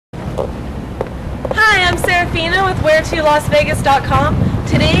Hi, I'm Serafina with where2lasvegas.com.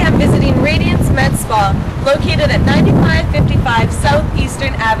 Today I'm visiting Radiance Medspa, located at 9555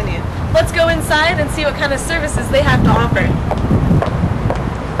 Southeastern Avenue. Let's go inside and see what kind of services they have to offer.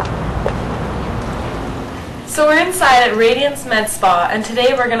 So we're inside at Radiance Medspa, and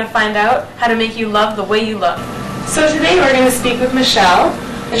today we're going to find out how to make you love the way you look. So today we're going to speak with Michelle,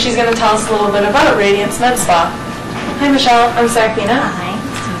 and she's going to tell us a little bit about Radiance Medspa. Hi Michelle, I'm Serafina. Hi,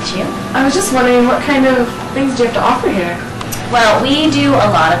 nice to meet you. I was just wondering, what kind of things do you have to offer here? Well, we do a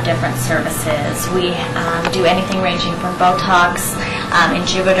lot of different services. We do anything ranging from botox,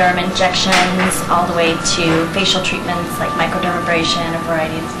 miroderm injections, all the way to facial treatments like microdermabrasion, a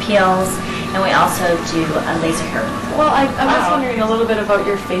variety of peels, and we also do a laser hair removal. Well, I was wondering a little bit about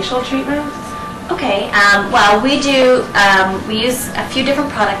your facial treatments. Okay, well, we use a few different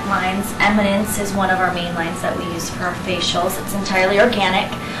product lines. Eminence is one of our main lines that we use for our facials. It's entirely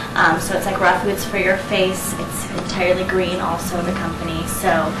organic, so it's like raw foods for your face. It's entirely green, also the company,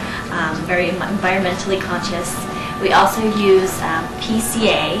 so very environmentally conscious. We also use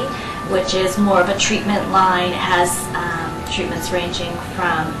PCA, which is more of a treatment line. It has treatments ranging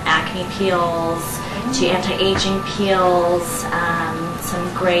from acne peels to anti-aging peels, some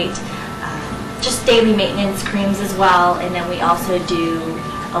great just daily maintenance creams as well, and then we also do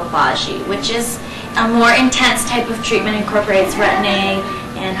Obagi, which is a more intense type of treatment, incorporates retin-A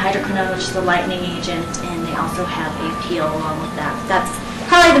and hydroquinone, which is a lightening agent, and they also have a peel along with that. That's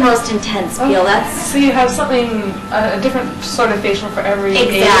probably the most intense peel. So you have something, a different sort of facial for every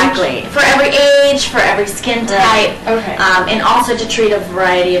age? Exactly. For every age, for every skin type, okay. And also to treat a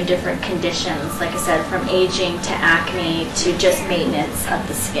variety of different conditions, like I said, from aging to acne to just maintenance of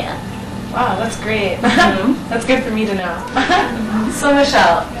the skin. Wow, that's great. That's good for me to know. So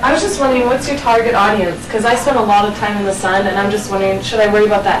Michelle, I was just wondering, what's your target audience? Because I spend a lot of time in the sun, and I'm just wondering, should I worry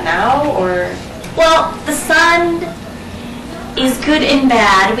about that now, or? Well, the sun is good and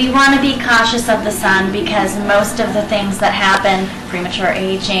bad. We want to be cautious of the sun because most of the things that happen, premature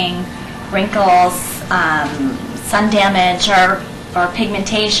aging, wrinkles, sun damage, or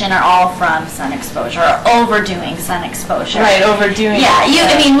pigmentation are all from sun exposure, or overdoing sun exposure. Right, overdoing. Yeah,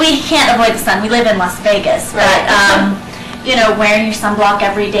 I mean, we can't avoid the sun. We live in Las Vegas, but you know, wearing your sunblock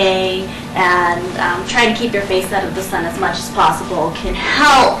every day and trying to keep your face out of the sun as much as possible can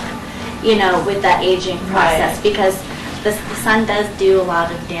help, you know, with that aging process, because the sun does do a lot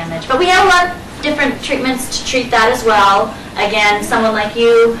of damage. But we have a lot of different treatments to treat that as well. Again, someone like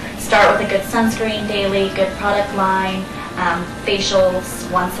you, start with a good sunscreen daily, good product line. Facials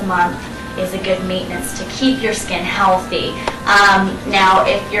once a month is a good maintenance to keep your skin healthy. Now,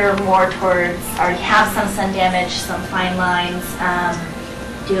 if you're more towards, already have some sun damage, some fine lines,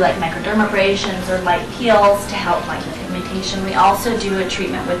 do like microdermabrasions or light peels to help fight the pigmentation. We also do a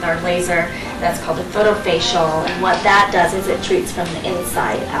treatment with our laser that's called a photofacial, and what that does is it treats from the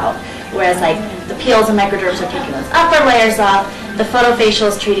inside out. Whereas like the peels and microderms are taking those upper layers off, the photofacial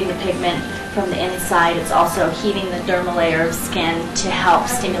is treating the pigment from the inside. It's also heating the dermal layer of skin to help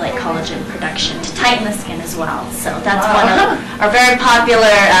stimulate collagen production, to tighten the skin as well. So that's one of our very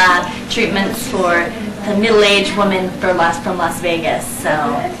popular treatments for the middle-aged woman from Las Vegas. So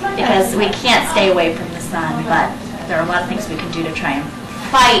because we can't stay away from the sun, but there are a lot of things we can do to try and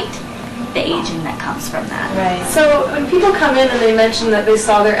fight the aging that comes from that. Right. So when people come in and they mention that they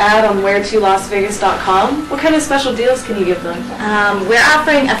saw their ad on where2lasvegas.com, what kind of special deals can you give them? We're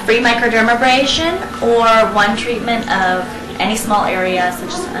offering a free microdermabrasion or one treatment of any small area, such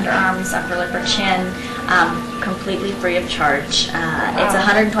as underarms, upper lip, or chin, completely free of charge. It's a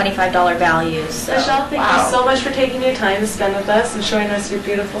 $125 value. So, Michelle, thank you so much for taking your time to spend with us and showing us your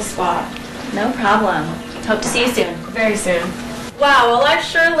beautiful spa. No problem. Hope to see you soon. Very soon. Wow, well I've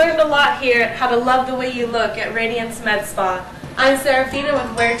sure learned a lot here at how to love the way you look at Radiance Medspa. I'm Serafina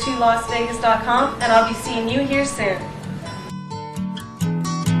with where2lasvegas.com, and I'll be seeing you here soon.